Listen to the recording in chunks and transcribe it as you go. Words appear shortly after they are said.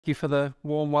Thank you for the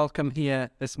warm welcome here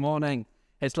this morning.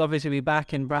 It's lovely to be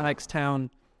back in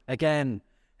Brannockstown again.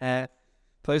 For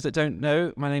those that don't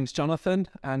know, my name's Jonathan,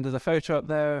 and there's a photo up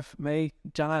there of me,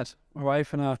 Janet, my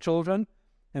wife, and our children.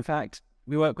 In fact,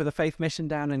 we work with a faith mission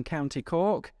down in County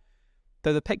Cork,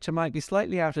 though the picture might be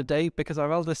slightly out of date because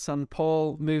our eldest son,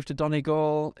 Paul, moved to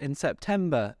Donegal in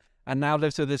September and now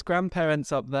lives with his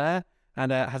grandparents up there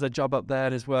and has a job up there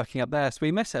and is working up there. So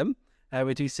we miss him.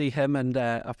 We do see him and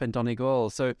up in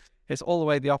Donegal. So it's all the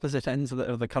way the opposite ends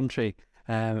of the country,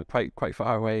 quite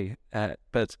far away.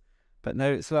 But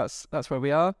no, so that's where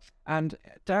we are. And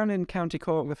down in County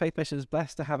Cork, the Faith Mission is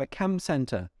blessed to have a camp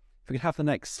centre. If we could have the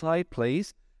next slide,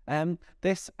 please.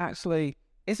 This actually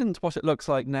isn't what it looks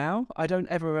like now. I don't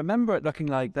ever remember it looking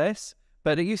like this,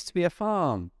 but it used to be a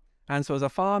farm. And so it was a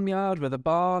farmyard with a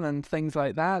barn and things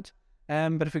like that.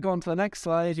 But if we go on to the next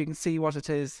slide, you can see what it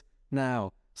is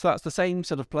now. So that's the same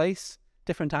sort of place,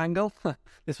 different angle.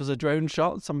 This was a drone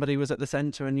shot. Somebody was at the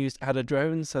centre and had a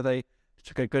drone, so they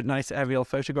took a good, nice aerial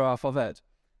photograph of it.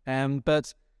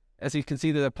 But as you can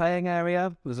see, there's a playing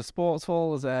area, there's a sports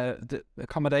hall, there's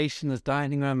accommodation, there's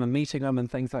dining room and meeting room and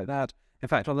things like that. In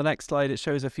fact, on the next slide, it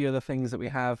shows a few of the things that we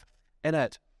have in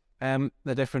it,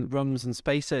 the different rooms and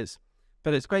spaces.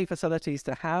 But it's great facilities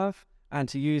to have and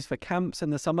to use for camps in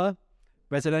the summer,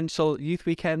 residential youth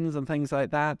weekends and things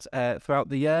like that throughout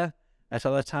the year at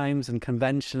other times, and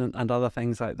convention and other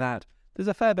things like that. There's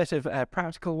a fair bit of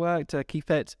practical work to keep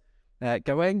it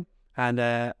going and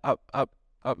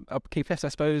upkeep it, I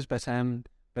suppose, but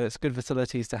it's good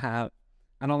facilities to have.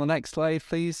 And on the next slide,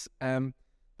 please, the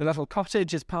little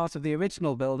cottage is part of the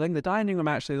original building. The dining room,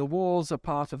 actually, the walls are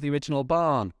part of the original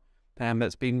barn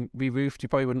that's been re-roofed. You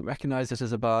probably wouldn't recognise it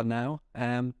as a barn now.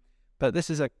 But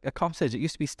this is a cottage. It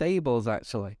used to be stables,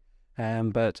 actually.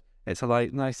 But it's a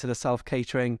nice sort of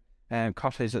self-catering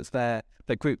cottage that's there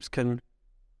that groups can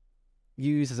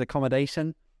use as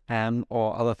accommodation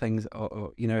or other things,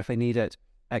 or if they need it,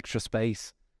 extra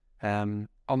space. On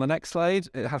the next slide,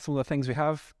 it has some of the things we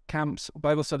have: camps,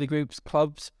 Bible study groups,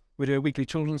 clubs. We do a weekly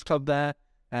children's club there.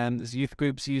 There's youth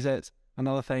groups use it and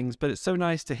other things. But it's so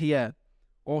nice to hear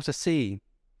or to see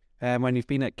when you've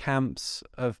been at camps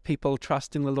of people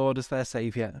trusting the Lord as their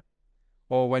saviour,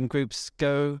 or when groups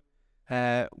go.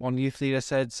 One youth leader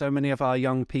said, so many of our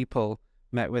young people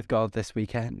met with God this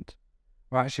weekend,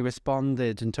 or actually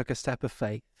responded and took a step of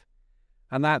faith.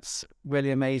 And that's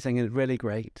really amazing and really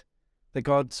great, that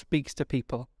God speaks to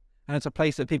people, and it's a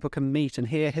place that people can meet and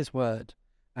hear his word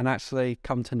and actually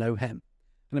come to know him.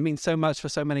 And it means so much for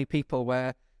so many people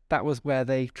where that was where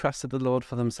they trusted the Lord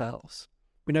for themselves.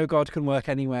 We know God can work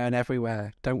anywhere and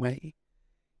everywhere, don't we?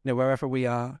 Wherever we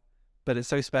are. But it's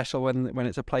so special when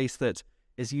it's a place that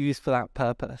is used for that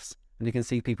purpose, and you can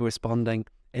see people responding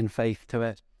in faith to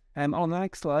it. On the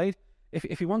next slide,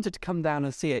 if you wanted to come down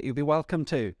and see it, you'd be welcome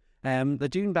to. The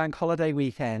June Bank Holiday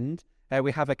weekend,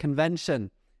 we have a convention.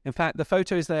 In fact, the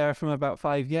photos there are from about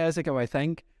 5 years ago, I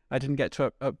think. I didn't get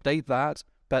to update that,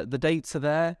 but the dates are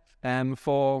there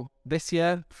for this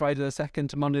year, Friday the 2nd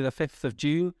to Monday the 5th of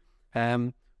June.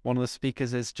 One of the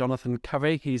speakers is Jonathan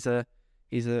Curry. He's a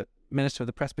minister of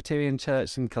the Presbyterian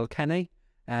Church in Kilkenny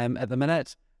at the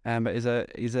minute, but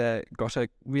he's got a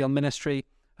real ministry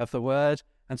of the word.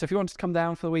 And so if you wanted to come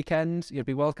down for the weekend, you'd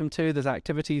be welcome to. There's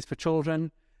activities for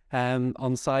children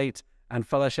on site, and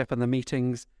fellowship and the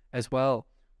meetings as well.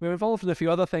 We're involved in a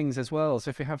few other things as well. So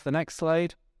if you have the next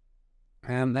slide,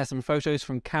 there's some photos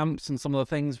from camps and some of the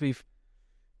things we've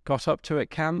got up to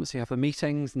at camps. You have the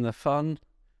meetings and the fun,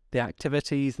 the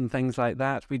activities and things like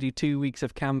that. We do 2 weeks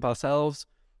of camp ourselves,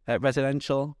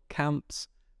 residential camps,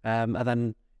 and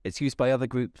then it's used by other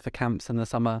groups for camps in the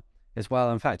summer as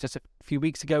well. In fact, just a few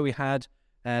weeks ago, we had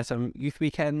some youth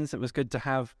weekends. It was good to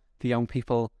have the young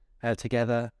people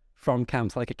together from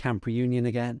camps, like a camp reunion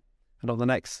again. And on the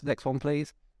next one,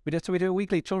 please. We do a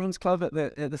weekly children's club at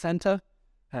the centre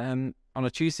on a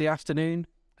Tuesday afternoon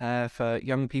for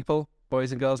young people,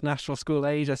 boys and girls, national school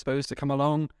age, I suppose, to come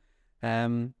along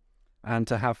and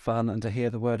to have fun and to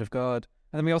hear the word of God.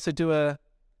 And then we also do a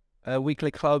weekly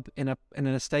club in an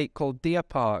estate called Deer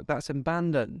Park. That's in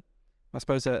Bandon. I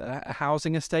suppose a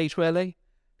housing estate, really,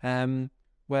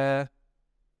 where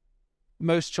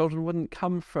most children wouldn't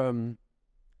come from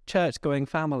church-going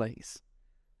families,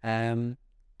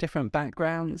 different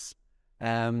backgrounds,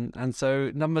 and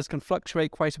so numbers can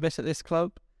fluctuate quite a bit at this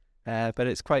club, but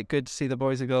it's quite good to see the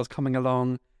boys and girls coming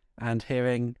along and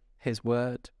hearing his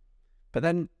word. But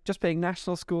then, just being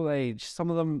national school age, some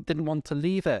of them didn't want to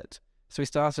leave it, so we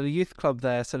started a youth club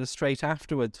there sort of straight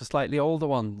afterwards for slightly older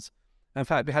ones. In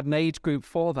fact, we had an age group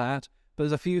for that, but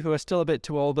there's a few who are still a bit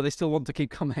too old, but they still want to keep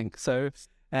coming. So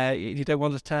You don't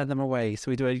want to turn them away.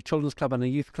 So we do a children's club and a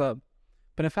youth club.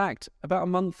 But in fact, about a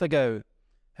month ago,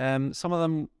 some of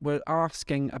them were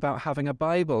asking about having a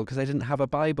Bible because they didn't have a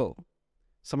Bible,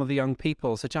 some of the young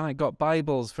people. So Janet got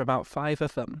Bibles for about 5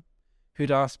 of them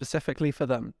who'd asked specifically for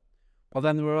them. Well,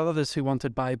 then there were others who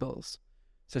wanted Bibles.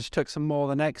 So she took some more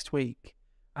the next week.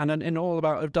 And in all,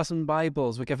 about a dozen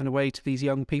Bibles were given away to these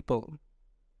young people.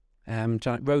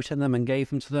 Janet wrote in them and gave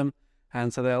them to them,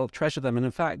 and so they'll treasure them. And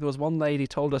in fact, there was one lady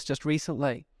told us just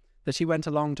recently that she went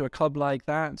along to a club like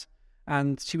that,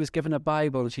 and she was given a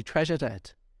Bible and she treasured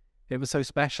it. It was so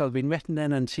special. It had been written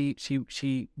in, and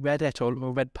she read it or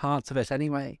read parts of it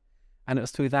anyway. And it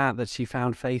was through that she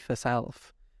found faith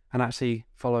herself and actually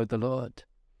followed the Lord.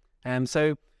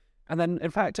 And then,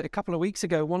 in fact, a couple of weeks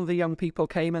ago, one of the young people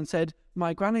came and said,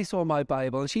 my granny saw my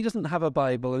Bible and she doesn't have a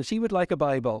Bible and she would like a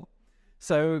Bible.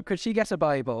 So could she get a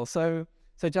Bible? So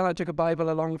Janet took a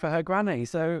Bible along for her granny.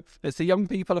 So it's the young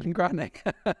people and granny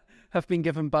have been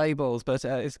given Bibles. But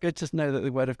it's good to know that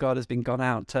the Word of God has been gone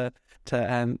out to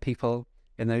people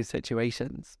in those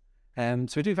situations. So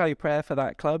we do value prayer for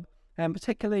that club. And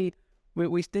particularly,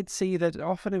 we did see that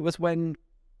often it was when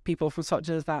people from such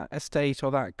as that estate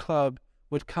or that club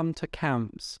would come to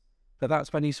camps,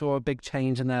 that's when you saw a big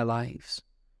change in their lives.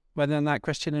 Whether in that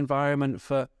Christian environment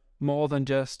for more than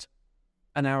just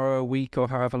an hour a week or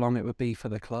however long it would be for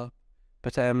the club,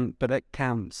 but at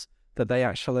camps, that they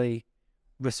actually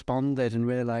responded and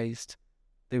realised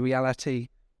the reality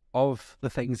of the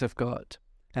things of God.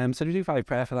 So we do value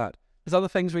prayer for that. There's other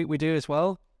things we do as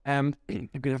well. You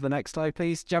can have the next slide,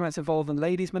 please. Janet's involved in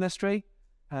ladies' ministry.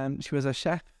 She was a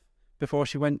chef before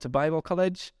she went to Bible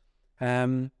college.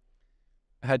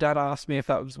 Her dad asked me if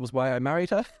that was why I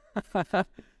married her.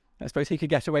 I suppose he could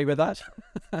get away with that.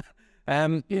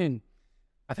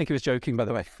 I think he was joking, by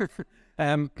the way.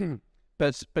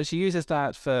 But she uses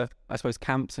that for, I suppose,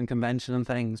 camps and convention and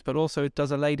things, but also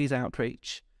does a ladies'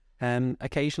 outreach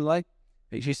occasionally.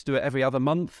 She used to do it every other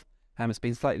month. It's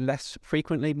been slightly less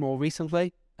frequently, more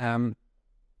recently. But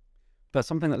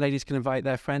something that ladies can invite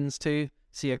their friends to,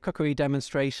 see a cookery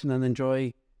demonstration and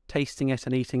enjoy tasting it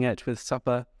and eating it with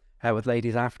supper with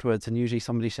ladies afterwards, and usually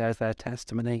somebody shares their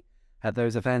testimony at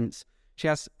those events. She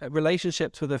has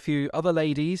relationships with a few other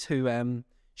ladies who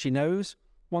she knows.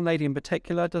 One lady in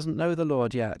particular doesn't know the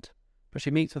Lord yet, but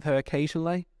she meets with her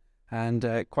occasionally,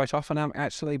 and quite often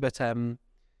actually, but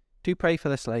do pray for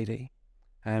this lady.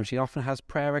 She often has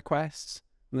prayer requests,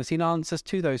 and there's been answers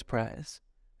to those prayers,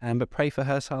 but pray for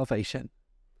her salvation.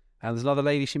 And there's another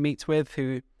lady she meets with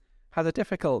who has a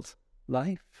difficult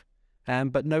life,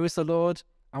 but knows the Lord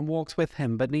and walks with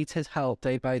him, but needs his help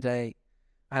day by day,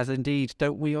 as indeed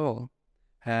don't we all.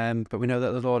 But we know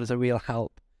that the Lord is a real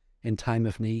help in time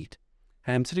of need.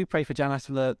 So do pray for Janet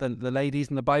and the ladies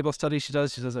and the Bible study she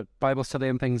does. She does a Bible study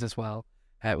and things as well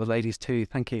with ladies too.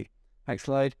 Thank you. Next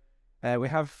slide. We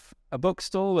have a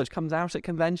bookstall which comes out at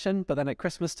convention, but then at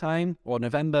Christmas time or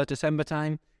November, December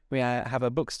time, we have a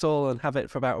bookstall and have it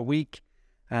for about a week.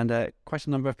 And quite a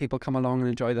number of people come along and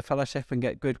enjoy the fellowship and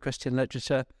get good Christian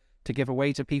literature to give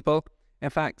away to people. In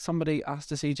fact, somebody asked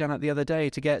to see Janet the other day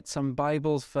to get some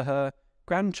Bibles for her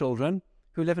grandchildren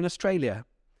who live in Australia.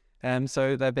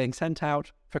 So they're being sent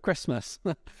out for Christmas,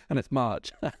 and it's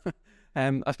March.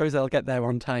 I suppose they'll get there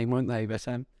on time, won't they?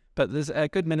 But there's a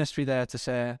good ministry there to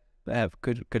share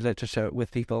good literature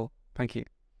with people. Thank you.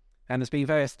 And there's been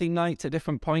various theme nights at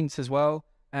different points as well.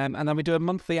 And then we do a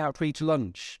monthly outreach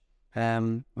lunch. We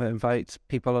invite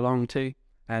people along to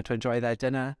enjoy their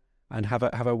dinner and have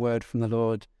a word from the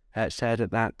Lord shared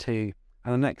at that too.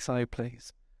 And the next slide,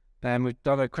 please. Then we've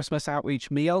done a Christmas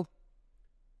outreach meal.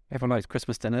 Everyone likes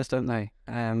Christmas dinners, don't they?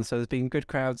 So there's been good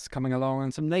crowds coming along,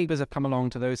 and some neighbours have come along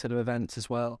to those sort of events as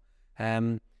well,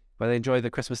 where they enjoy the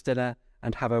Christmas dinner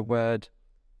and have a word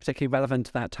particularly relevant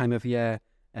to that time of year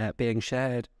being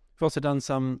shared. We've also done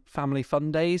some family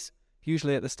fun days,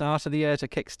 usually at the start of the year, to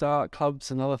kickstart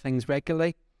clubs and other things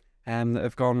regularly, that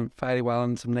have gone fairly well,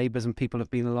 and some neighbours and people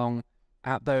have been along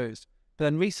at those. But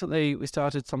then recently we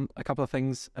started a couple of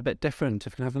things a bit different.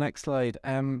 If we can have the next slide.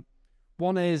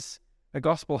 One is a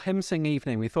gospel hymn sing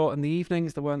evening. We thought in the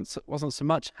evenings there wasn't so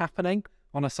much happening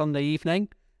on a Sunday evening,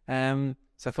 so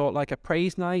I thought like a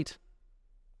praise night,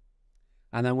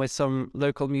 and then with some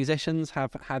local musicians,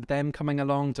 have had them coming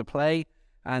along to play,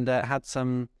 and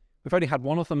we've only had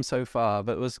one of them so far,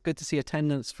 but it was good to see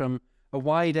attendance from a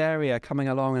wide area coming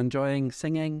along, enjoying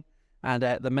singing and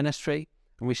the ministry.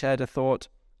 And we shared a thought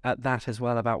at that as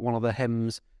well about one of the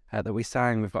hymns that we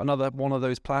sang. We've got another one of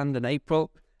those planned in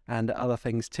April, and other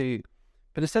things too.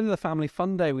 But instead of the family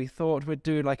fun day, we thought we'd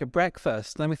do like a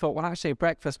breakfast. And then we thought, well, actually a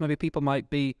breakfast, maybe people might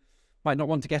be might not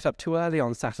want to get up too early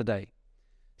on Saturday.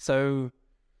 So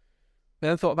we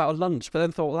then thought about a lunch, but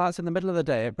then thought, well, that's in the middle of the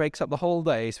day. It breaks up the whole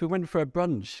day. So we went for a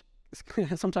brunch.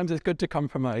 Sometimes it's good to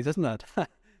compromise, isn't it?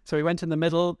 So we went in the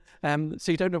middle.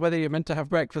 So you don't know whether you're meant to have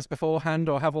breakfast beforehand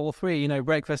or have all three,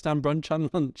 breakfast and brunch and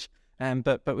lunch.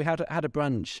 But we had a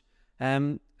brunch.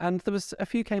 And there was a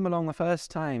few came along the first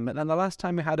time. But then the last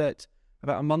time we had it,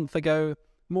 about a month ago,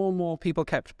 more and more people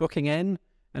kept booking in.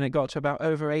 And it got to about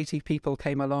over 80 people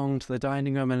came along to the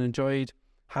dining room and enjoyed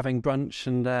having brunch,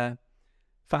 and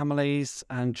families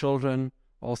and children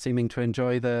all seeming to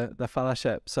enjoy the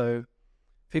fellowship. So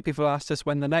a few people asked us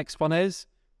when the next one is.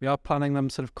 We are planning them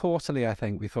sort of quarterly, I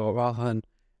think, we thought, rather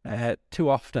than too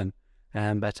often.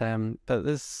 But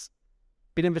there's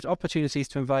been opportunities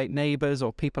to invite neighbours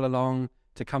or people along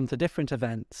to come to different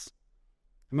events.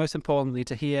 And most importantly,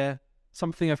 to hear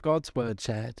something of God's word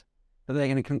shared, that they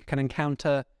can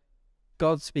encounter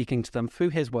God speaking to them through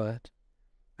his word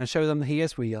and show them that he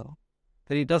is real,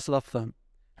 that he does love them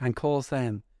and calls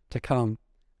them to come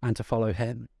and to follow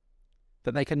him,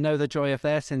 that they can know the joy of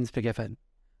their sins forgiven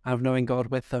and of knowing God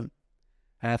with them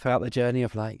throughout the journey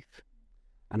of life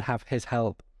and have his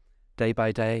help day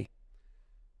by day.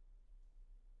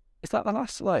 Is that the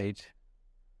last slide?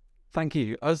 Thank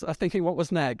you. I was thinking what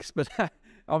was next, but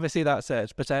obviously that's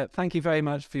it. But thank you very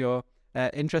much for your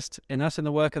interest in us in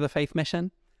the work of the Faith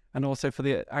Mission, and also for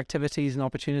the activities and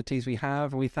opportunities we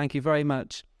have. And we thank you very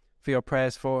much for your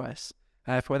prayers for us.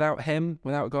 For without him,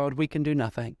 without God, we can do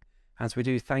nothing. As we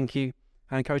do, thank you.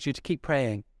 I encourage you to keep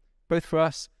praying, both for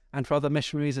us and for other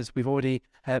missionaries, as we've already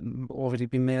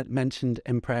been mentioned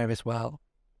in prayer as well.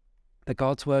 That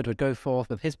God's word would go forth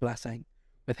with his blessing,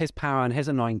 with his power and his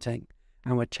anointing,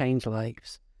 and would change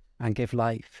lives and give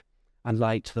life and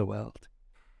light to the world.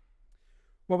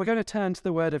 Well, we're going to turn to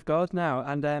the word of God now.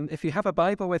 And if you have a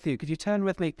Bible with you, could you turn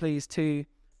with me, please, to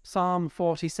Psalm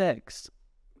 46.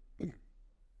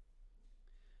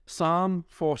 Psalm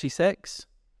 46.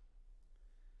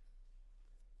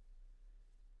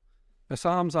 The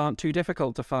Psalms aren't too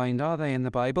difficult to find, are they, in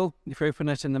the Bible? If you open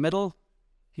it in the middle,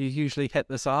 you usually hit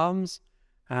the Psalms,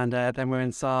 and then we're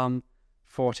in Psalm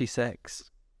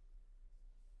 46.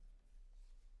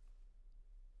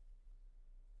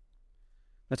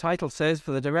 The title says,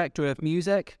 for the director of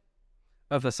music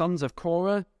of the sons of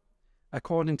Korah,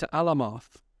 according to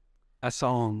Alamoth, a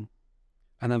song.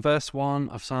 And then verse 1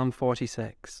 of Psalm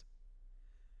 46.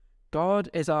 God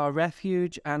is our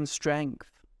refuge and strength,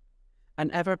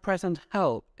 an ever-present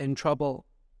help in trouble.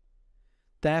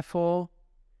 Therefore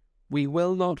we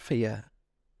will not fear,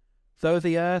 though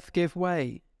the earth give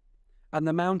way, and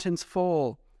the mountains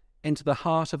fall into the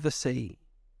heart of the sea,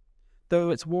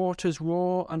 though its waters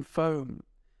roar and foam,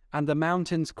 and the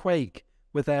mountains quake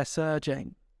with their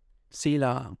surging.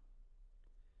 Selah.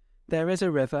 There is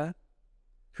a river,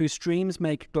 whose streams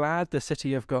make glad the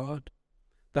city of God,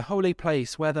 the holy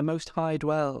place where the Most High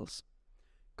dwells.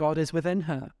 God is within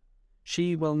her,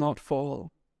 she will not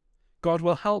fall. God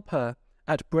will help her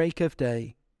at break of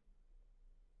day.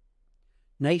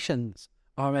 Nations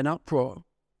are in uproar,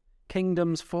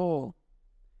 kingdoms fall.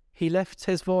 He lifts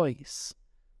his voice,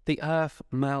 the earth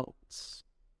melts.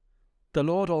 The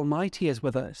Lord Almighty is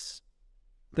with us.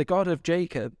 The God of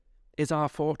Jacob is our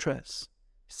fortress.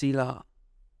 Selah.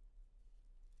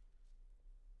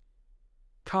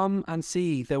 Come and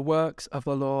see the works of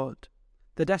the Lord,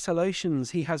 the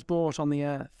desolations he has brought on the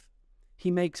earth.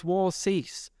 He makes war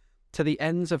cease to the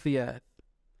ends of the earth.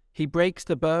 He breaks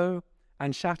the bow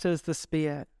and shatters the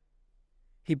spear.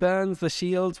 He burns the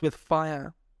shields with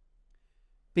fire.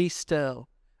 Be still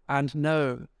and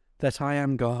know that I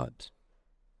am God.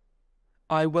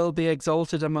 I will be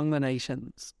exalted among the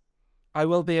nations. I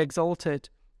will be exalted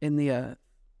in the earth.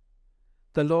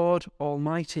 The Lord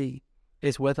Almighty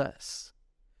is with us.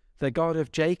 The God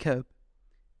of Jacob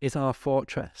is our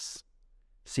fortress.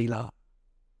 Selah.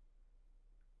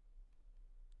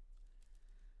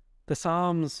 The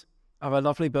Psalms are a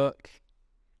lovely book.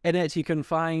 In it you can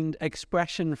find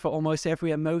expression for almost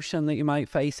every emotion that you might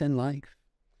face in life.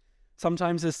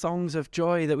 Sometimes there's songs of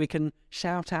joy that we can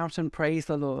shout out and praise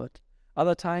the Lord.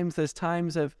 Other times there's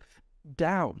times of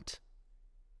doubt,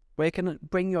 where you can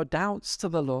bring your doubts to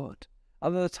the Lord.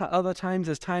 Other times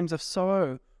there's times of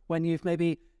sorrow, when you've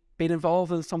maybe been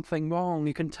involved in something wrong,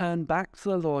 you can turn back to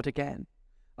the Lord again.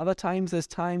 Other times there's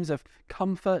times of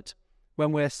comfort,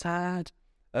 when we're sad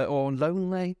or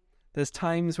lonely. There's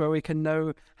times where we can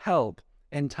know help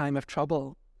in time of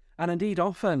trouble. And indeed,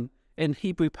 often in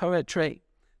Hebrew poetry,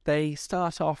 they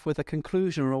start off with a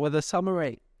conclusion or with a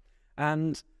summary.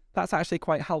 And that's actually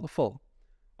quite helpful.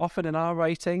 Often in our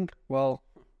writing, well,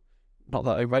 Not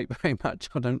that I write very much,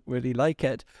 I don't really like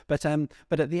it. But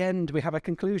at the end, we have a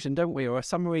conclusion, don't we? Or a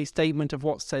summary statement of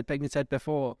what's been said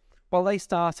before. Well, they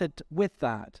started with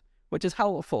that, which is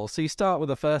helpful. So you start with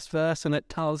the first verse and it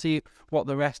tells you what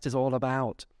the rest is all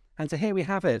about. And so here we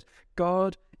have it.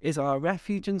 God is our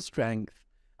refuge and strength,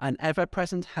 an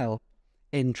ever-present help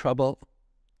in trouble.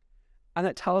 And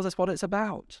it tells us what it's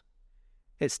about.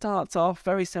 It starts off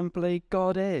very simply,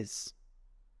 God is.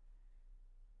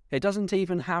 It doesn't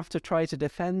even have to try to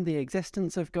defend the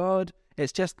existence of God.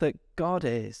 It's just that God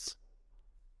is.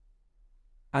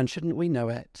 And shouldn't we know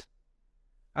it?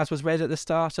 As was read at the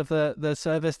start of the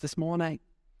service this morning,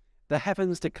 the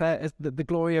heavens declare the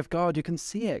glory of God. You can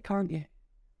see it, can't you?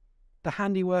 The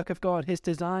handiwork of God, his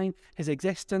design, his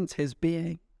existence, his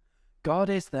being. God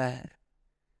is there.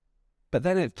 But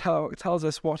then it tells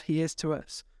us what he is to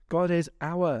us. God is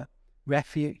our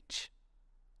refuge.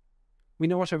 We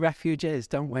know what a refuge is,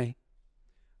 don't we?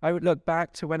 I would look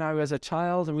back to when I was a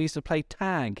child and we used to play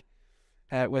tag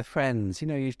with friends. You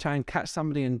know, you try and catch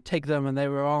somebody and take them and they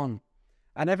were on.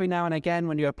 And every now and again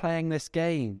when you were playing this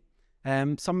game,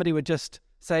 somebody would just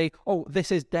say, "Oh,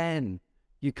 this is Den.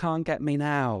 You can't get me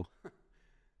now."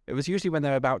 It was usually when they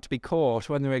were about to be caught,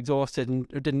 when they were exhausted and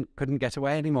couldn't get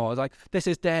away anymore. It was like, "This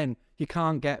is Den. You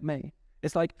can't get me."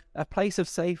 It's like a place of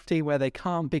safety where they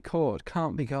can't be caught,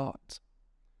 can't be got.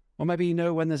 Or maybe you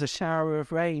know when there's a shower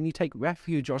of rain, you take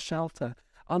refuge or shelter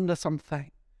under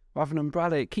something. Rather than an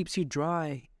umbrella, it keeps you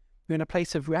dry. You're in a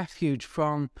place of refuge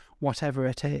from whatever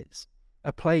it is.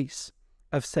 A place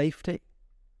of safety.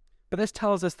 But this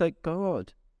tells us that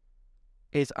God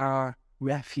is our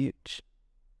refuge.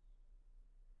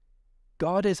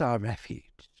 God is our refuge.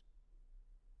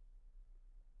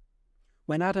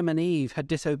 When Adam and Eve had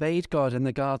disobeyed God in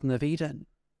the Garden of Eden,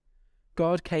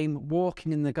 God came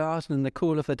walking in the garden in the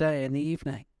cool of the day in the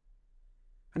evening.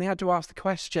 And he had to ask the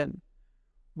question,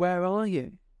 "Where are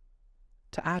you?"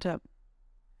 to Adam.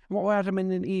 And what were Adam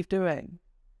and Eve doing?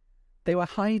 They were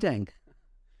hiding.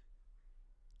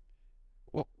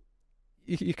 Well,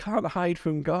 you can't hide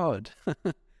from God.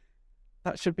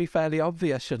 That should be fairly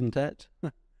obvious, shouldn't it?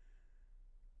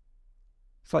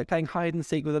 It's like playing hide and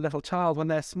seek with a little child. When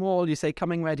they're small, you say,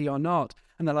 "Coming ready or not?"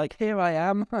 And they're like, "Here I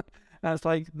am." And it's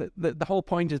like the whole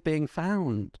point is being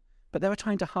found. But they were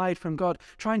trying to hide from God,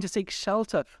 trying to seek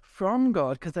shelter from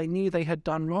God because they knew they had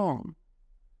done wrong.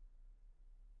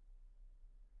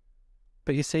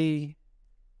 But you see,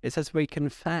 it's as we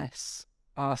confess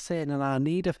our sin and our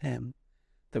need of him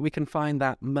that we can find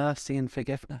that mercy and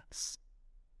forgiveness.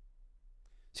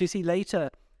 So you see, later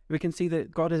we can see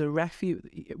that God is a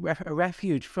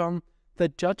refuge from the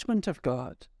judgment of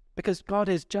God, because God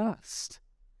is just.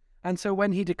 And so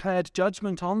when he declared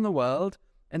judgment on the world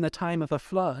in the time of the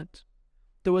flood,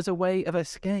 there was a way of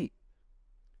escape.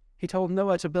 He told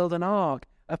Noah to build an ark,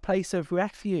 a place of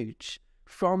refuge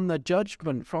from the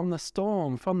judgment, from the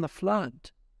storm, from the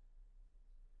flood.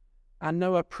 And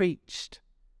Noah preached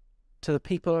to the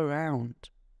people around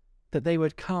that they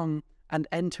would come and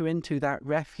enter into that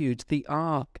refuge, the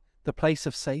ark, the place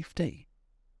of safety.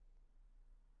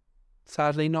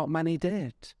 Sadly, not many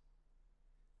did.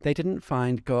 They didn't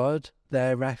find God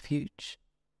their refuge.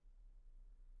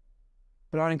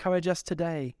 But I encourage us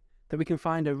today that we can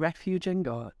find a refuge in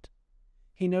God.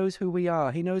 He knows who we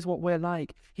are. He knows what we're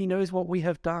like. He knows what we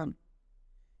have done.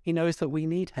 He knows that we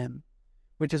need him,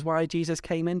 which is why Jesus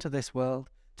came into this world,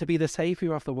 to be the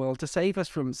Saviour of the world, to save us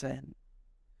from sin.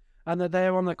 And that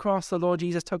there on the cross, the Lord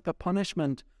Jesus took the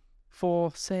punishment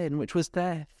for sin, which was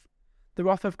death. The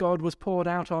wrath of God was poured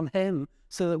out on him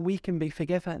so that we can be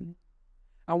forgiven.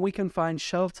 And we can find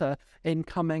shelter in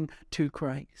coming to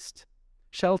Christ.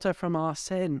 Shelter from our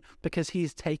sin because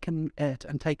he's taken it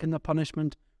and taken the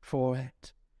punishment for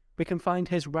it. We can find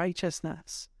his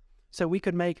righteousness. So we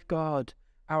could make God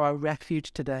our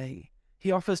refuge today.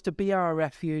 He offers to be our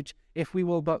refuge if we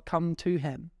will but come to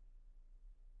him.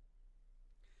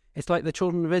 It's like the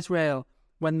children of Israel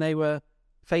when they were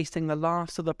facing the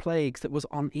last of the plagues that was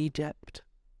on Egypt.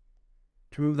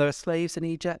 Do you remember there were slaves in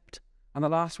Egypt? And the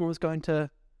last one was going to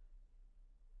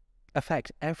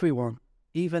affect everyone,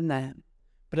 even them.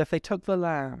 But if they took the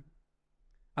lamb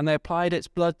and they applied its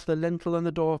blood to the lintel and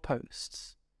the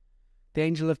doorposts, the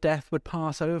angel of death would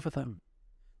pass over them.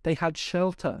 They had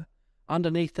shelter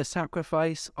underneath the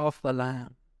sacrifice of the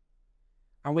lamb.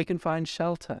 And we can find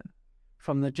shelter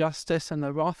from the justice and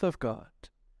the wrath of God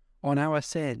on our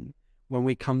sin when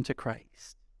we come to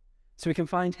Christ. So we can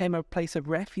find him a place of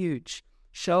refuge,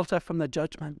 shelter from the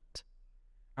judgment,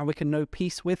 and we can know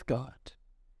peace with God.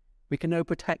 We can know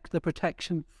the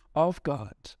protection of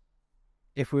God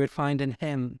if we would find in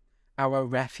him our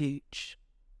refuge.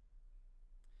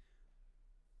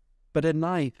 But in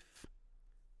life,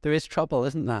 there is trouble,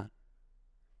 isn't there?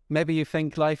 Maybe you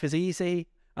think life is easy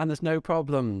and there's no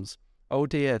problems. Oh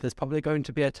dear, there's probably going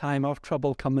to be a time of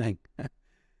trouble coming.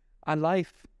 And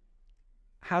life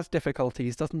has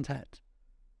difficulties, doesn't it?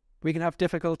 We can have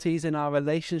difficulties in our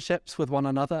relationships with one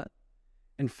another,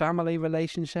 in family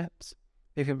relationships.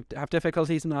 We can have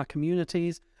difficulties in our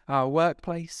communities, our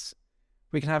workplace.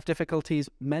 We can have difficulties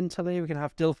mentally. We can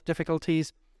have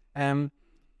difficulties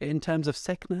in terms of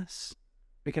sickness.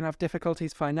 We can have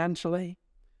difficulties financially.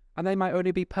 And they might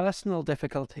only be personal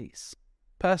difficulties,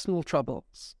 personal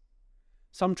troubles.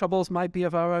 Some troubles might be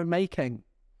of our own making.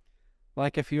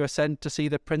 Like if you were sent to see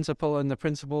the principal in the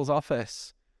principal's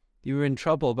office, you were in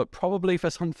trouble, but probably for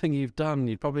something you've done,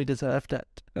 you probably deserved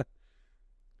it.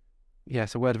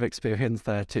 Yes, a word of experience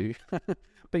there too.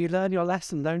 But you learn your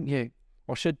lesson, don't you?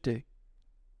 Or should do.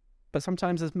 But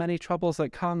sometimes there's many troubles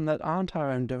that come that aren't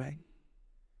our own doing.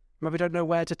 Maybe we don't know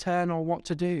where to turn or what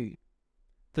to do.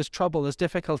 There's trouble, there's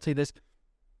difficulty, there's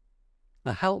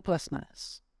a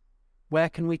helplessness. Where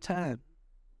can we turn?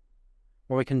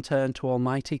 Well, we can turn to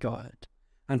Almighty God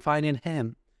and find in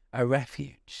Him a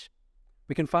refuge.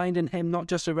 We can find in Him not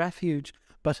just a refuge,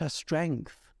 but a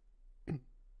strength.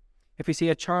 If we see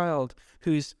a child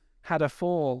who's had a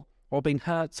fall or been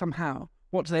hurt somehow,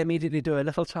 what do they immediately do? A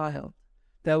little child.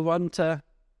 They'll run to, I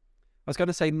was going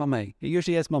to say mummy. It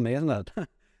usually is mummy, isn't it?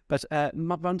 But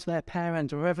run to their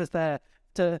parent or whoever's there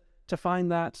to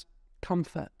find that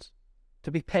comfort,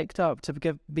 to be picked up,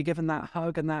 to be given that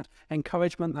hug and that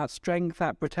encouragement, that strength,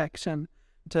 that protection,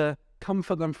 to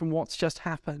comfort them from what's just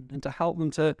happened and to help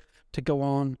them to go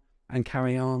on and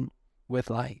carry on with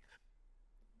life.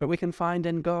 But we can find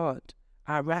in God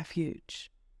our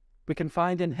refuge. We can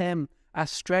find in Him our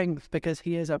strength because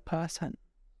He is a person.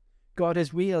 God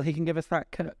is real. He can give us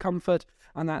that comfort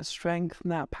and that strength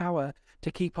and that power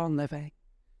to keep on living,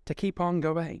 to keep on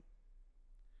going.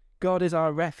 God is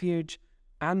our refuge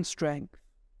and strength.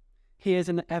 He is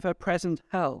an ever-present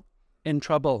help in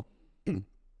trouble. We're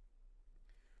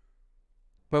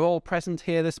all present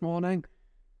here this morning,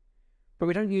 but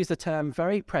we don't use the term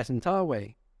very present, are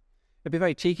we? It'd be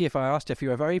very cheeky if I asked if you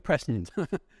were very present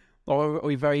or are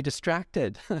we very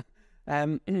distracted?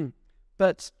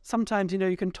 But sometimes,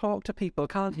 you can talk to people,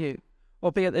 can't you?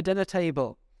 Or be at the dinner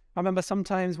table. I remember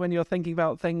sometimes when you're thinking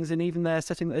about things and even there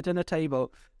sitting at the dinner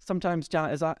table, sometimes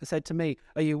Janet has said to me,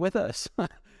 "Are you with us?"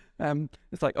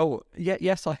 It's like, oh,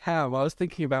 yes, I am. I was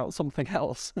thinking about something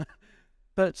else.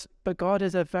 But God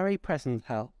is a very present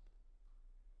help.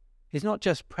 He's not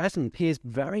just present, He is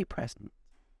very present.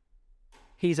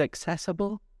 He's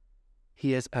accessible.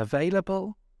 He is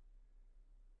available.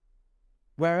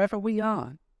 Wherever we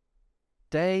are,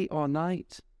 day or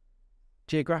night,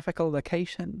 geographical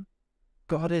location,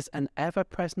 God is an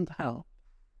ever-present help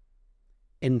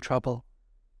in trouble.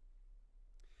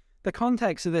 The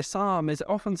context of this psalm is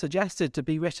often suggested to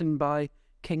be written by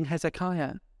King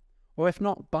Hezekiah, or if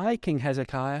not by King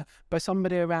Hezekiah, by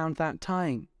somebody around that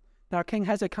time. Now, King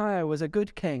Hezekiah was a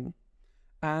good king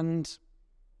and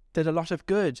did a lot of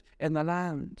good in the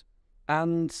land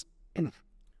and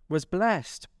was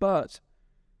blessed, but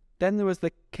then there was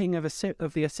the king of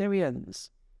the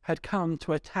Assyrians had come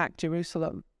to attack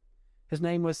Jerusalem. His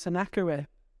name was Sennacherib.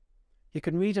 You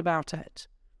can read about it.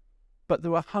 But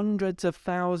there were hundreds of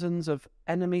thousands of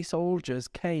enemy soldiers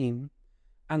came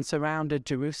and surrounded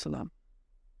Jerusalem.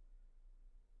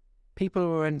 People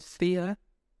were in fear.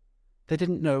 They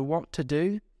didn't know what to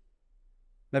do.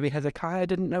 Maybe Hezekiah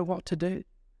didn't know what to do.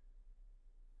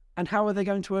 And how were they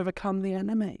going to overcome the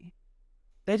enemy?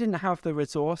 They didn't have the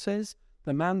resources,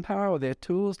 the manpower, or the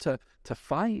tools to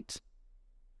fight.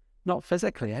 Not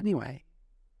physically, anyway.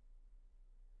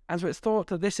 And so it's thought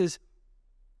that this is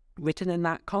written in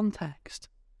that context,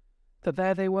 that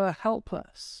there they were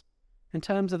helpless in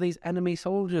terms of these enemy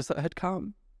soldiers that had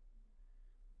come.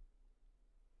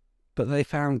 But they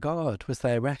found God was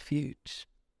their refuge.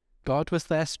 God was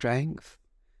their strength,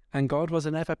 and God was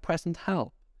an ever-present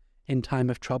help in time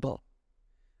of trouble.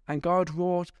 And God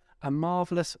wrought a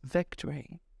marvellous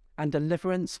victory and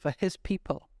deliverance for His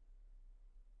people.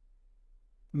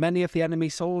 Many of the enemy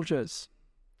soldiers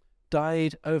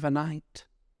died overnight,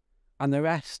 and the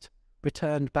rest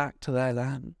returned back to their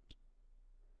land.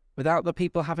 Without the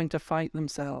people having to fight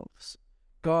themselves,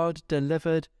 God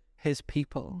delivered His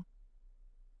people.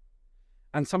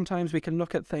 And sometimes we can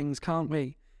look at things, can't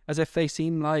we, as if they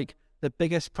seem like the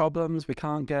biggest problems. We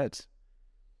can't get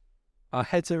our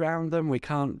heads around them, we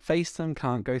can't face them,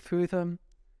 can't go through them.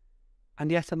 And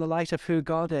yet in the light of who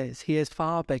God is, He is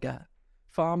far bigger,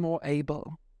 far more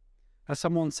able. As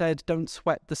someone said, don't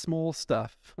sweat the small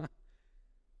stuff.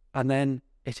 And then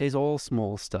it is all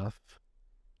small stuff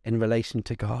in relation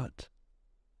to God.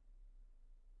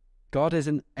 God is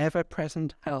an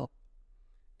ever-present help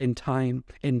in time,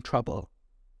 in trouble,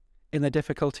 in the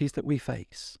difficulties that we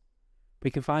face.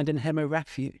 We can find in him a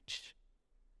refuge.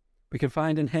 We can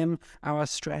find in him our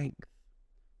strength.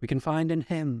 We can find in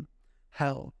him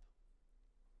help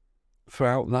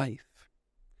throughout life.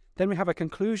 Then we have a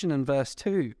conclusion in verse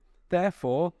 2.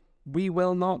 Therefore, we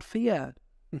will not fear.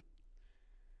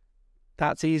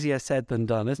 That's easier said than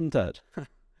done, isn't it?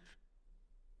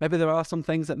 Maybe there are some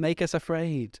things that make us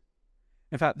afraid.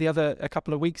 In fact, a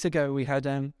couple of weeks ago, we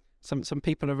had some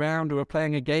people around who were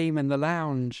playing a game in the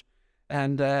lounge,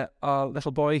 and our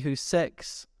little boy who's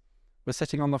 6 was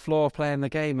sitting on the floor playing the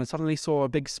game and suddenly saw a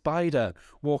big spider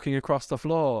walking across the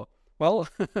floor. Well,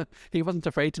 he wasn't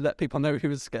afraid to let people know he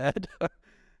was scared.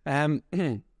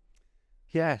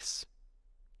 Yes.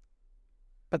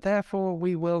 But therefore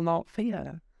we will not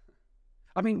fear.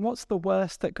 I mean, what's the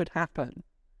worst that could happen?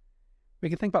 We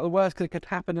can think about the worst that could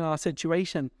happen in our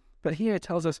situation, but here it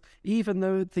tells us, even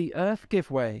though the earth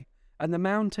give way and the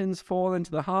mountains fall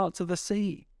into the hearts of the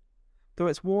sea, though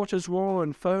its waters roar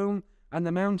and foam and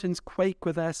the mountains quake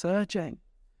with their surging,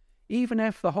 even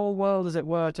if the whole world, as it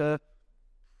were, to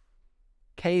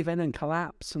cave in and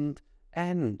collapse and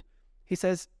end, he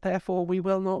says, therefore we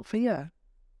will not fear.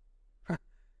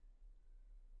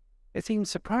 It seems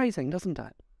surprising, doesn't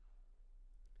it?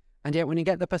 And yet when you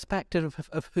get the perspective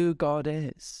of who God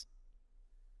is,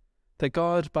 that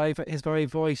God by his very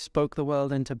voice spoke the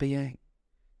world into being.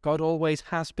 God always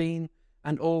has been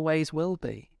and always will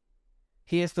be.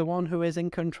 He is the one who is in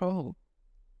control.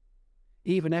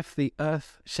 Even if the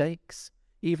earth shakes,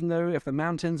 even though if the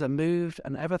mountains are moved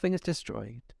and everything is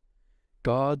destroyed,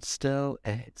 God still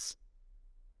is.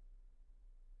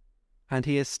 And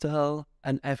he is still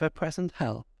an ever-present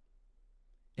help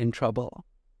in trouble.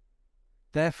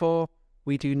 Therefore,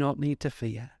 we do not need to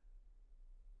fear.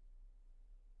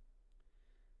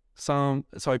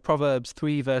 Proverbs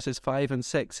 3 verses 5 and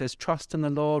 6 says, trust in the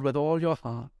Lord with all your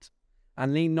heart,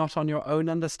 and lean not on your own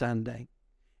understanding.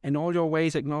 In all your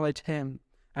ways acknowledge him,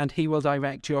 and he will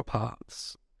direct your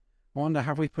paths. I wonder,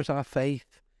 have we put our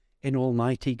faith in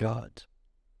Almighty God?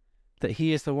 That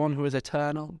he is the one who is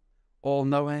eternal,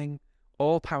 all-knowing,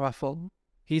 all-powerful.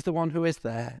 He's the one who is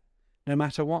there, no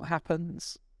matter what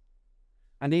happens.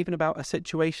 And even about a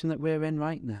situation that we're in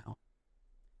right now.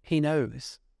 He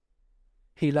knows.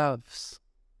 He loves.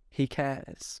 He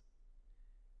cares.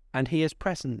 And he is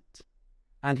present.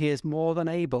 And he is more than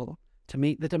able to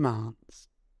meet the demands,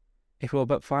 if we'll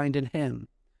but find in him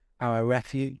our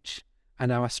refuge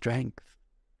and our strength.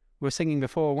 We were singing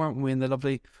before, weren't we, in the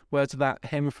lovely words of that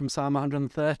hymn from Psalm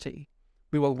 130.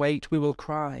 We will wait, we will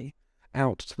cry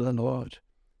out to the Lord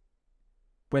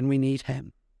when we need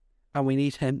him. And we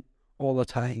need him all the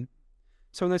time.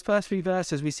 So in those first 3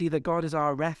 verses, we see that God is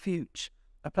our refuge,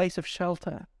 a place of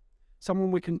shelter,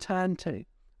 someone we can turn to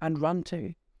and run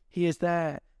to. He is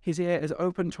there. His ear is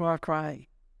open to our cry.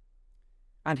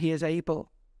 And he is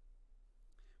able.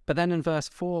 But then in verse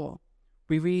 4,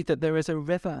 we read that there is a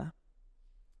river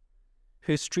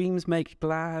whose streams make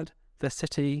glad the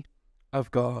city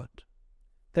of God.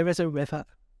 There is a river.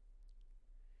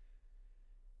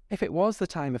 If it was the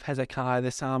time of Hezekiah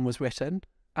this psalm was written,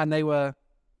 and they were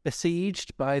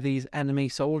besieged by these enemy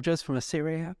soldiers from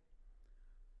Assyria,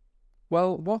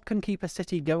 well, what can keep a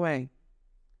city going?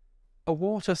 A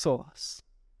water source.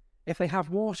 If they have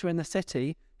water in the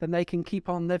city, then they can keep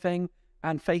on living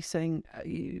and facing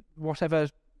whatever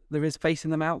there is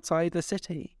facing them outside the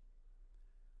city.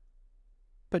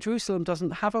 But Jerusalem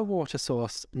doesn't have a water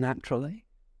source naturally.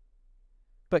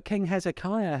 But King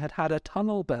Hezekiah had had a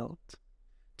tunnel built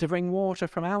to bring water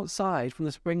from outside, from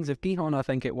the springs of Gihon, I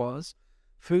think it was,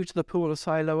 through to the pool of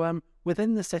Siloam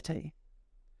within the city.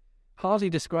 Hardly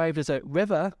described as a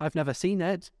river, I've never seen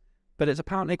it, but it's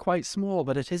apparently quite small,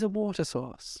 but it is a water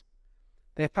source.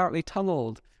 They apparently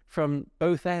tunnelled from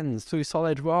both ends through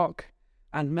solid rock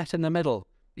and met in the middle,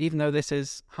 even though this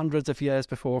is hundreds of years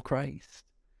before Christ.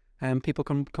 And people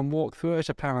can walk through it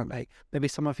apparently. Maybe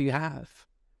some of you have.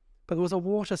 But there was a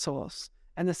water source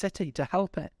in the city to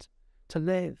help it to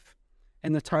live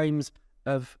in the times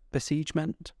of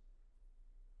besiegement.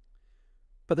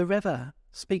 But the river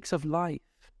speaks of life.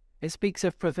 It speaks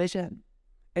of provision.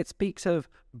 It speaks of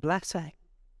blessing.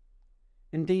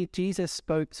 Indeed, Jesus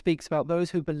speaks about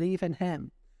those who believe in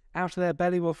him. Out of their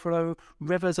belly will flow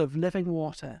rivers of living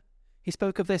water. He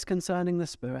spoke of this concerning the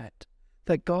Spirit,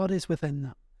 that God is within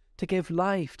them, to give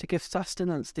life, to give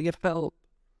sustenance, to give help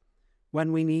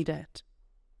when we need it.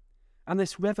 And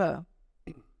this river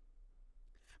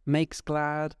makes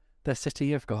glad the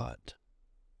city of God.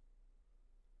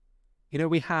 You know,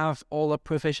 we have all the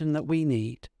provision that we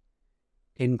need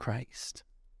in Christ.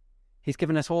 He's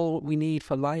given us all we need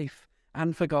for life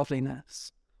and for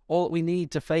godliness, all that we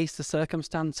need to face the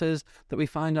circumstances that we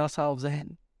find ourselves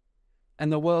in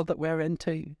and the world that we're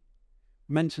into.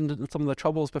 Mentioned some of the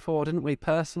troubles before, didn't we,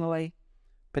 personally,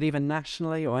 but even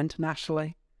nationally or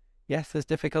internationally. Yes, there's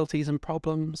difficulties and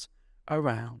problems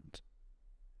around.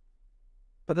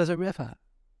 But there's a river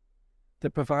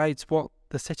that provides what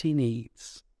the city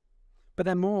needs. But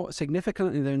then more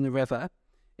significantly than the river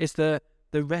is the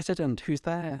resident who's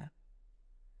there.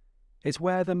 It's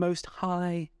where the Most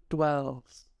High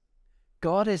dwells.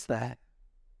 God is there.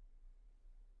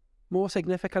 More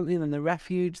significantly than the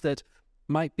refuge that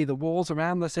might be the walls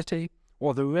around the city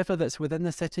or the river that's within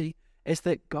the city, is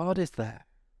that God is there.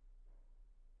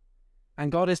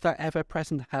 And God is that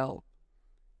ever-present help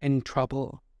in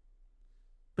trouble.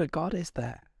 But God is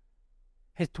there.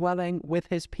 His dwelling with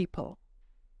his people.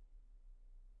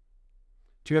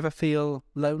 Do you ever feel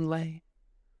lonely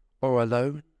or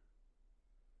alone?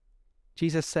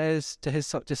 Jesus says to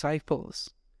his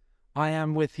disciples, I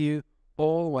am with you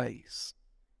always,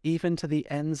 even to the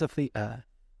ends of the earth.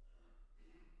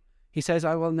 He says,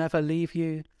 I will never leave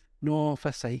you nor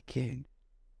forsake you.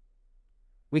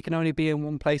 We can only be in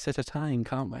one place at a time,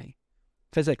 can't we?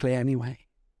 Physically anyway.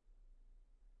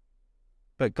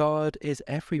 But God is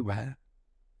everywhere.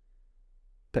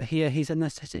 But here he's in the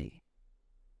city.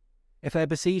 If they're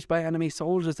besieged by enemy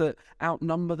soldiers that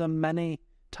outnumber them many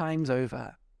times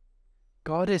over,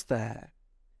 God is there.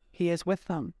 He is with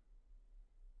them.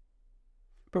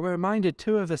 But we're reminded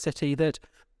too of the city that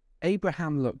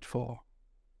Abraham looked for.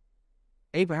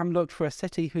 Abraham looked for a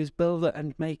city whose builder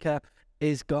and maker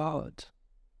is God.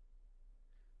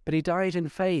 But he died in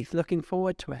faith, looking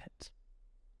forward to it.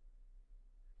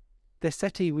 This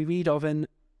city we read of in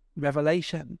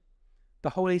Revelation,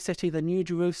 the holy city, the New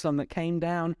Jerusalem that came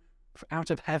down out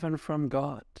of heaven from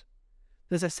God.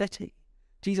 There's a city.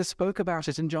 Jesus spoke about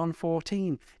it in John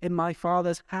 14. In my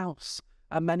Father's house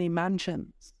are many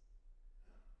mansions.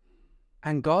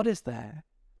 And God is there,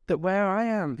 that where I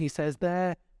am, he says,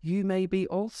 there you may be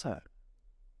also.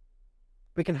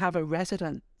 We can have a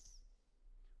residence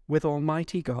with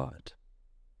Almighty God,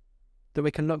 that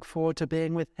we can look forward to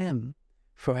being with him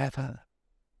forever.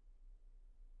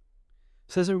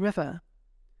 So there's a river,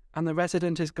 and the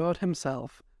resident is God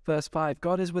himself. Verse 5,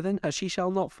 God is within her, she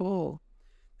shall not fall.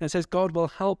 And it says God will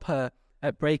help her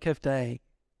at break of day.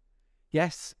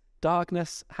 Yes,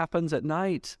 darkness happens at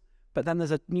night, but then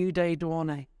there's a new day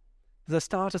dawning. There's a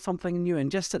start of something new,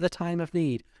 and just at the time of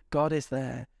need, God is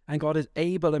there, and God is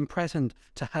able and present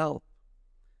to help.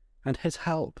 And his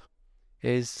help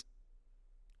is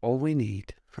all we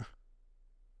need.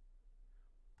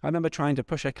 I remember trying to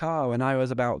push a car when I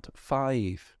was about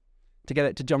 5 to get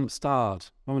it to jump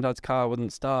start. Mum and Dad's car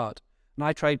wouldn't start. And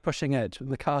I tried pushing it,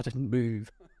 and the car didn't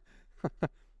move.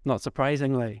 Not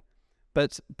surprisingly.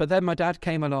 But then my dad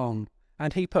came along,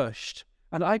 and he pushed.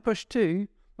 And I pushed too.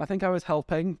 I think I was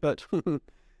helping, but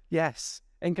yes,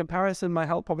 in comparison, my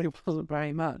help probably wasn't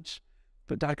very much.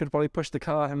 But Dad could probably push the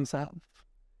car himself.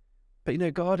 But you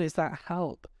know, God is that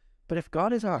help. But if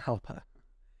God is our helper,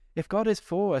 if God is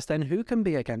for us, then who can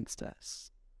be against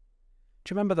us?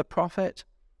 Do you remember the prophet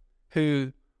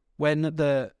who, when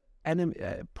the enemy,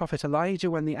 prophet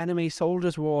Elijah, when the enemy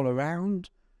soldiers were all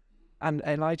around, and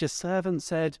Elijah's servant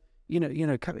said,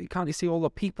 can't you see all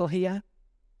the people here?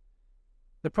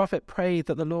 The prophet prayed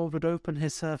that the Lord would open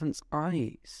his servant's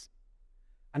eyes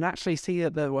and actually see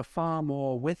that there were far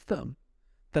more with them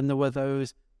than there were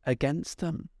those against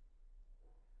them.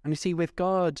 And you see, with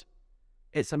God,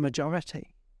 it's a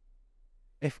majority.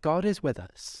 If God is with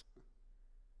us,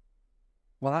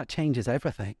 well, that changes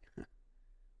everything.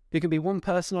 You can be one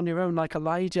person on your own, like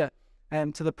Elijah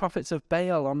to the prophets of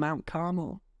Baal on Mount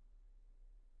Carmel,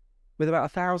 with about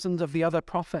 1,000 of the other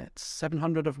prophets,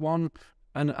 700 of one,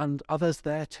 and others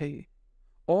there too,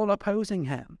 all opposing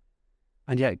him,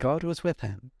 and yet God was with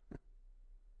him.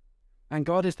 And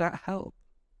God is that help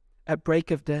at break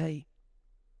of day.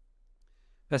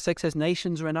 Verse 6 says,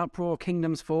 nations are in uproar,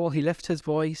 kingdoms fall, he lifts his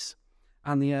voice,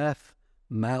 and the earth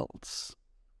melts.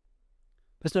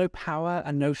 There's no power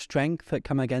and no strength that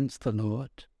come against the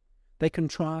Lord. They can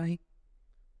try,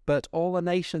 but all the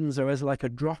nations are as like a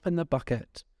drop in the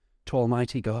bucket to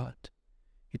Almighty God.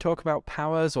 You talk about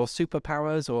powers or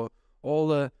superpowers or all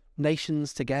the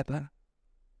nations together.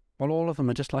 Well, all of them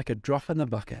are just like a drop in the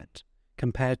bucket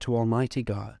compared to Almighty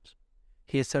God.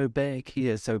 He is so big, he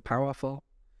is so powerful,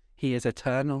 he is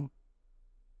eternal.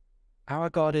 Our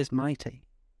God is mighty.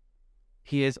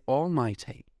 He is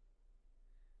almighty,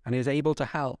 and he is able to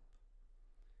help.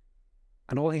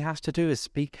 And all he has to do is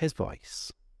speak his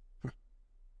voice.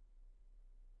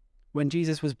 When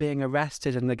Jesus was being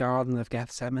arrested in the Garden of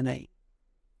Gethsemane,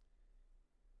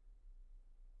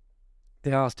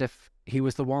 they asked if he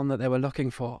was the one that they were looking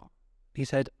for. He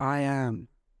said, "I am."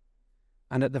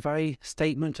 And at the very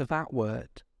statement of that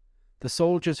word, the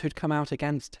soldiers who'd come out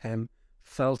against him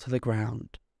fell to the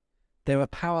ground. They were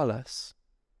powerless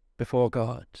before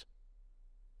God.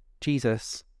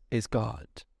 Jesus is God.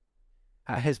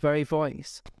 At his very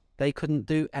voice, they couldn't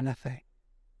do anything.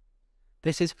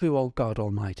 This is who God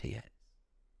Almighty is.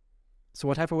 So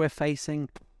whatever we're facing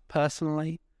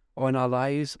personally or in our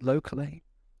lives locally,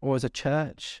 or as a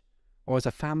church, or as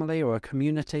a family, or a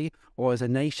community, or as a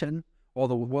nation, or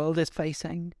the world is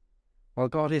facing, well,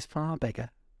 God is far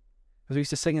bigger. As we used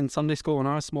to sing in Sunday school when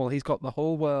I was small, he's got the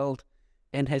whole world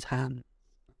in his hand.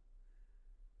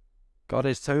 God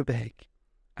is so big,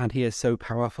 and he is so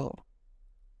powerful.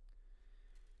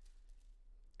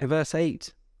 In verse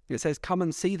 8, it says, "Come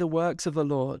and see the works of the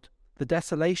Lord, the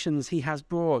desolations he has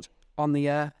brought on the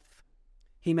earth.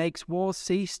 He makes wars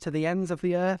cease to the ends of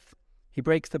the earth. He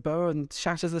breaks the bow and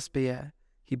shatters the spear.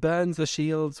 He burns the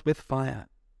shields with fire."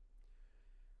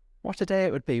 What a day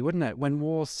it would be, wouldn't it, when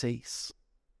wars cease,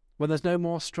 when there's no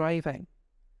more striving,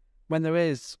 when there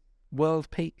is world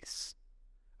peace.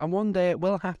 And one day it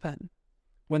will happen,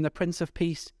 when the Prince of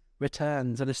Peace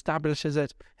returns and establishes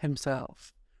it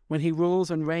himself, when he rules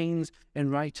and reigns in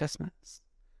righteousness.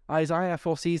 Isaiah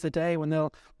foresees the day when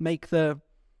they'll make the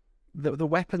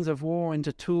weapons of war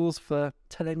into tools for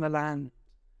tilling the land.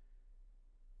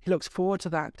 He looks forward to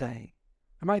that day.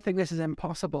 I might think this is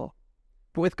impossible,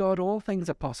 but with God all things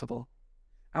are possible.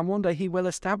 And one day he will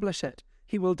establish it.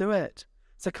 He will do it.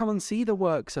 So come and see the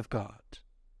works of God.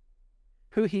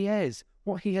 Who he is,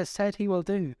 what he has said he will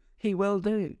do, he will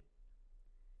do.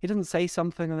 He doesn't say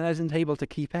something and then isn't able to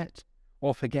keep it,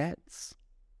 or forgets.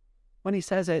 When he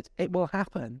says it, it will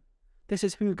happen. This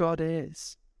is who God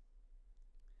is.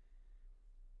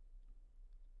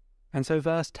 And so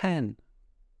verse 10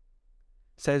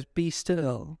 says, "Be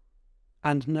still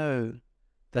and know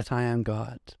that I am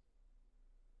God."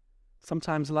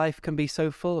 Sometimes life can be so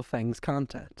full of things,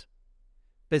 can't it?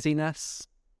 Busyness,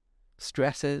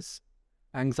 stresses,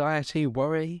 anxiety,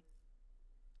 worry.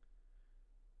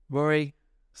 Worry,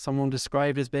 someone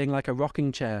described as being like a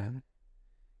rocking chair.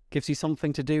 Gives you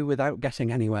something to do without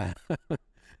getting anywhere.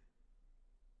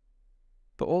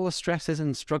 But all the stresses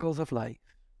and struggles of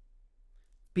life,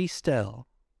 be still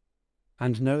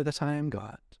and know that I am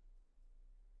God.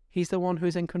 He's the one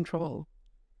who's in control.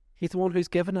 He's the one who's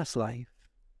given us life.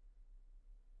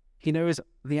 He knows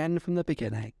the end from the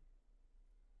beginning.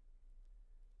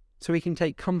 So we can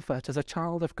take comfort as a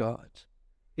child of God.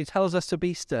 He tells us to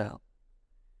be still.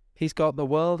 He's got the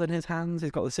world in his hands.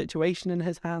 He's got the situation in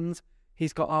his hands.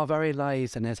 He's got our very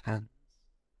lives in his hands.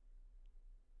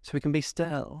 So we can be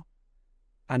still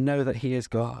and know that he is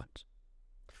God.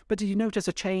 But did you notice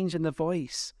a change in the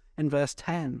voice in verse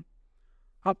 10?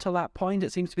 Up to that point,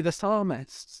 it seems to be the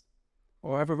psalmists,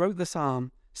 or whoever wrote the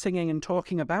psalm, singing and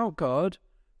talking about God.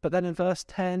 But then in verse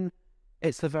 10,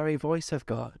 it's the very voice of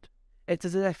God. It's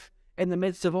as if in the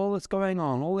midst of all that's going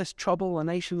on, all this trouble, the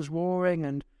nations roaring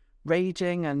and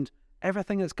raging and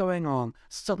everything that's going on,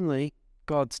 suddenly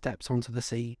God steps onto the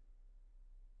sea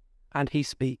and he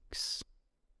speaks,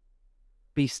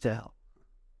 "Be still."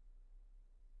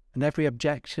 And every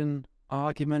objection,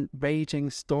 argument, raging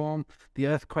storm, the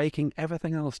earth quaking,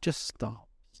 everything else just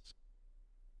stops.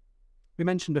 We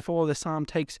mentioned before the psalm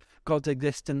takes God's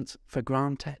existence for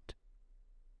granted.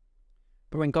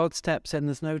 But when God steps in,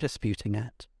 there's no disputing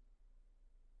it.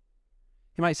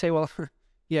 You might say, well,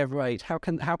 yeah, right, how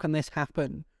can this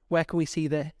happen? Where can we see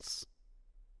this?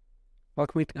 Well,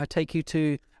 I take you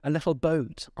to a little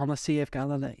boat on the Sea of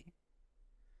Galilee.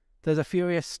 There's a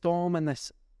furious storm in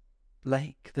this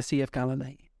lake, the Sea of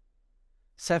Galilee.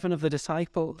 7 of the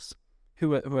disciples who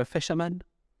were fishermen.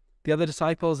 The other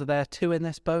disciples are there too in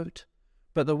this boat.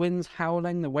 But the wind's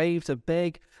howling, the waves are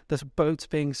big, the boat's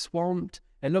being swamped.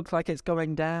 It looks like it's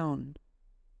going down.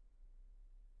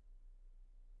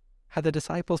 Had the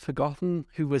disciples forgotten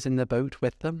who was in the boat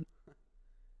with them?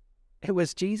 It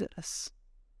was Jesus.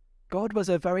 God was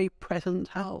a very present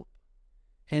help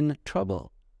in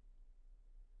trouble.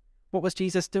 What was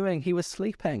Jesus doing? He was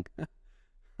sleeping.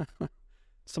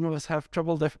 Some of us have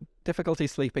difficulty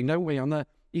sleeping, don't we, on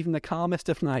even the calmest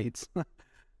of nights.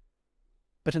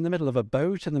 But in the middle of a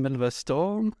boat, in the middle of a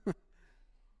storm,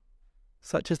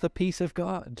 such is the peace of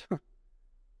God.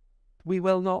 We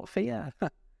will not fear.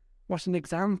 What an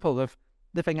example of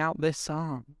living out this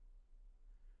psalm.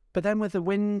 But then with the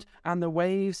wind and the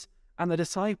waves and the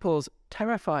disciples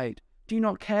terrified, Do you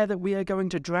not care that we are going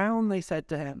to drown? They said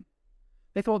to him.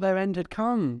 They thought their end had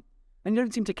come, and you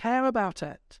don't seem to care about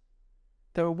it.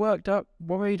 They were worked up,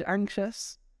 worried,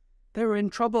 anxious. They were in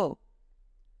trouble.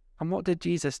 And what did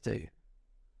Jesus do?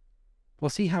 Well,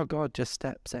 see how God just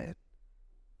steps in.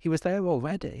 He was there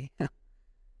already.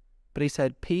 But he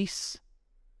said, peace.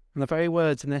 And the very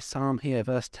words in this psalm here,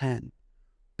 verse 10,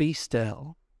 be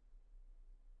still.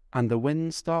 And the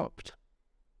wind stopped.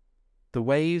 The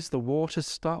waves, the waters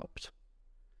stopped.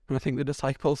 And I think the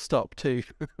disciples stopped too.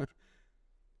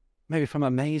 Maybe from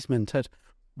amazement at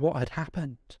what had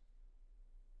happened.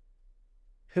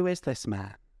 Who is this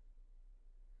man?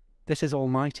 This is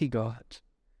Almighty God.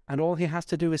 And all he has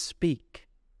to do is speak.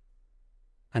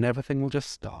 And everything will just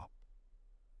stop.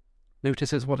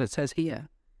 Notice what it says here.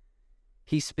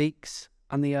 He speaks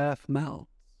and the earth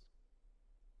melts.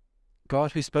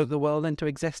 God who spoke the world into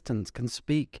existence can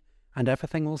speak and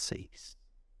everything will cease.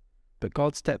 But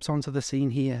God steps onto the scene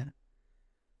here.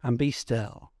 And be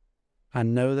still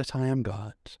and know that I am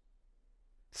God.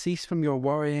 Cease from your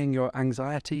worrying, your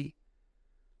anxiety.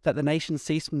 Let the nations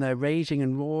cease from their raging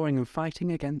and roaring and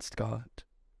fighting against God.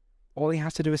 All he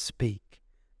has to do is speak,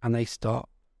 and they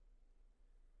stop.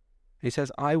 He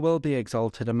says, I will be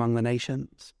exalted among the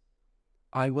nations.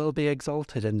 I will be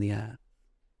exalted in the earth.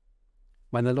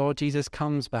 When the Lord Jesus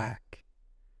comes back,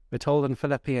 we're told in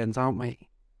Philippians, aren't we,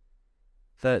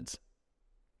 that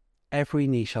every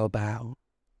knee shall bow,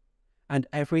 and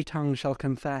every tongue shall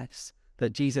confess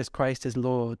that Jesus Christ is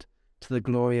Lord, to the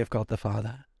glory of God the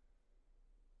Father.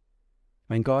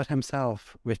 When God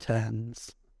himself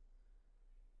returns.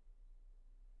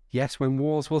 Yes, when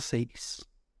wars will cease,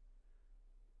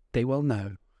 they will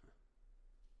know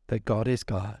that God is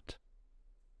God.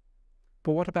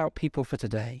 But what about people for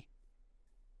today?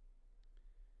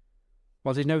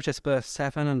 Well, did you notice verse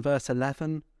 7 and verse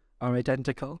 11 are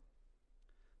identical?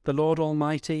 The Lord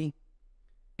Almighty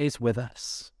is with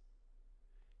us.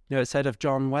 You know, it said of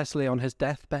John Wesley on his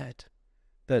deathbed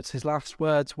that his last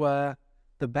words were,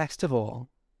 the best of all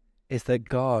is that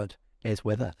God is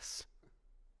with us.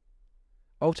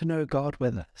 Oh, to know God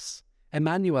with us.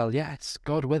 Emmanuel, yes,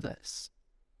 God with us.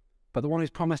 But the one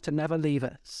who's promised to never leave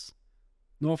us,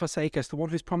 nor forsake us, the one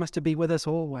who's promised to be with us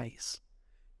always,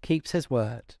 keeps his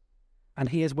word. And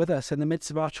he is with us in the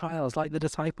midst of our trials, like the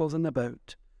disciples in the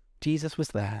boat. Jesus was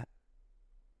there.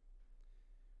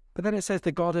 But then it says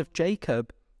the God of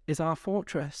Jacob is our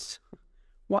fortress.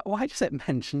 Why does it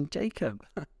mention Jacob?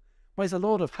 Well, he's a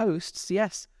Lord of hosts,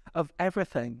 yes, of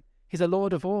everything. He's a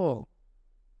Lord of all.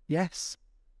 Yes,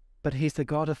 but he's the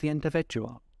God of the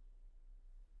individual.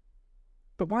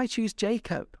 But why choose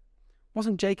Jacob?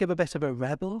 Wasn't Jacob a bit of a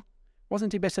rebel?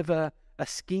 Wasn't he a bit of a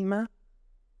schemer?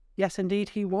 Yes, indeed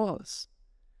he was.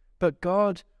 But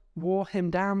God wore him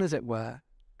down, as it were.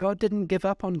 God didn't give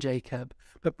up on Jacob,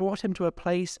 but brought him to a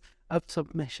place of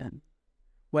submission,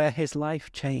 where his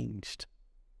life changed.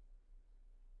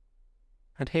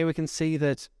 And here we can see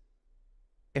that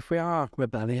if we are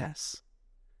rebellious,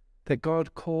 that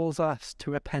God calls us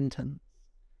to repentance.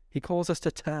 He calls us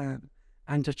to turn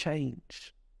and to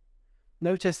change.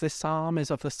 Notice this psalm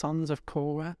is of the sons of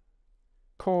Korah.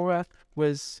 Korah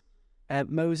was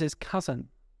Moses' cousin,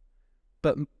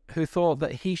 but who thought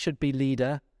that he should be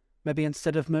leader, maybe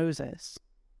instead of Moses.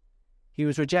 He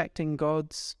was rejecting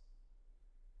God's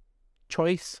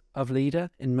choice of leader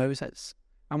in Moses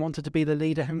and wanted to be the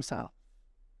leader himself.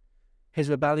 His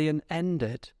rebellion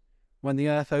ended when the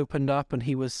earth opened up and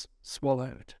he was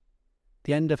swallowed.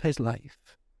 The end of his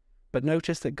life. But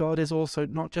notice that God is also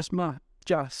not just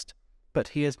just, but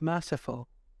he is merciful.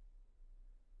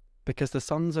 Because the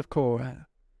sons of Korah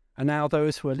are now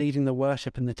those who are leading the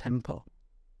worship in the temple.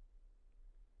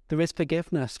 There is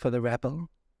forgiveness for the rebel,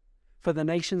 for the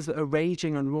nations that are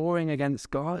raging and roaring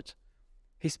against God.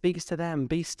 He speaks to them,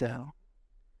 be still.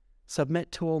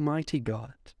 Submit to Almighty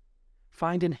God.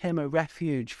 Find in him a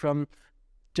refuge from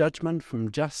judgment,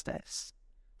 from justice.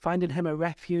 Find in him a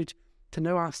refuge to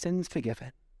know our sins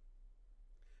forgiven.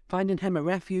 Find in him a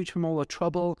refuge from all the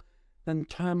trouble and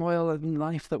turmoil in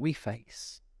life that we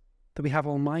face, that we have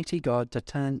Almighty God to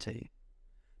turn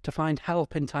to find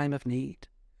help in time of need,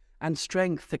 and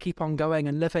strength to keep on going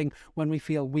and living when we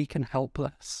feel weak and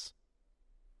helpless.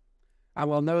 And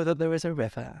we'll know that there is a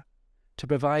river to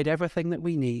provide everything that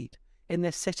we need in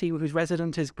this city whose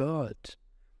resident is God,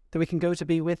 that we can go to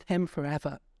be with him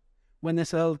forever when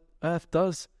this earth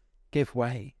does give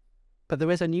way. But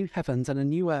there is a new heavens and a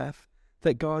new earth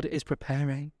that God is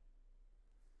preparing.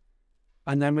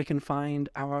 And then we can find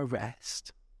our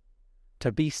rest,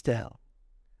 to be still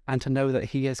and to know that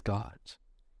he is God.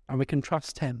 And we can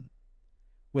trust him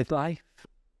with life,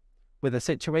 with the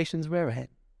situations we're in,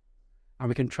 and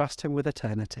we can trust him with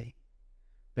eternity,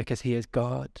 because he is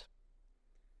God,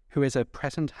 who is a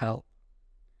present help.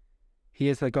 He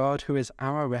is the God who is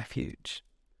our refuge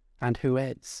and who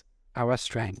is our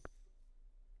strength.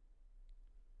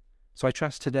 So I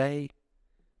trust today,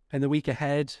 in the week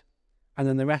ahead, and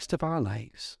in the rest of our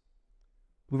lives,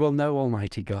 we will know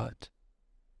Almighty God.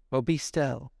 We'll be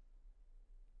still.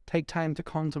 Take time to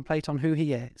contemplate on who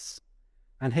he is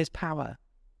and his power,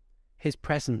 his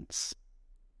presence,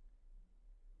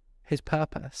 his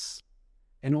purpose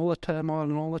in all the turmoil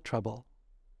and all the trouble,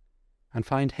 and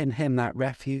find in him that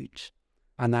refuge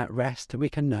and that rest that we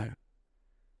can know,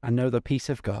 and know the peace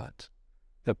of God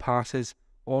that passes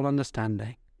all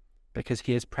understanding, because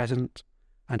he is present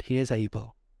and he is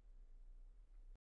able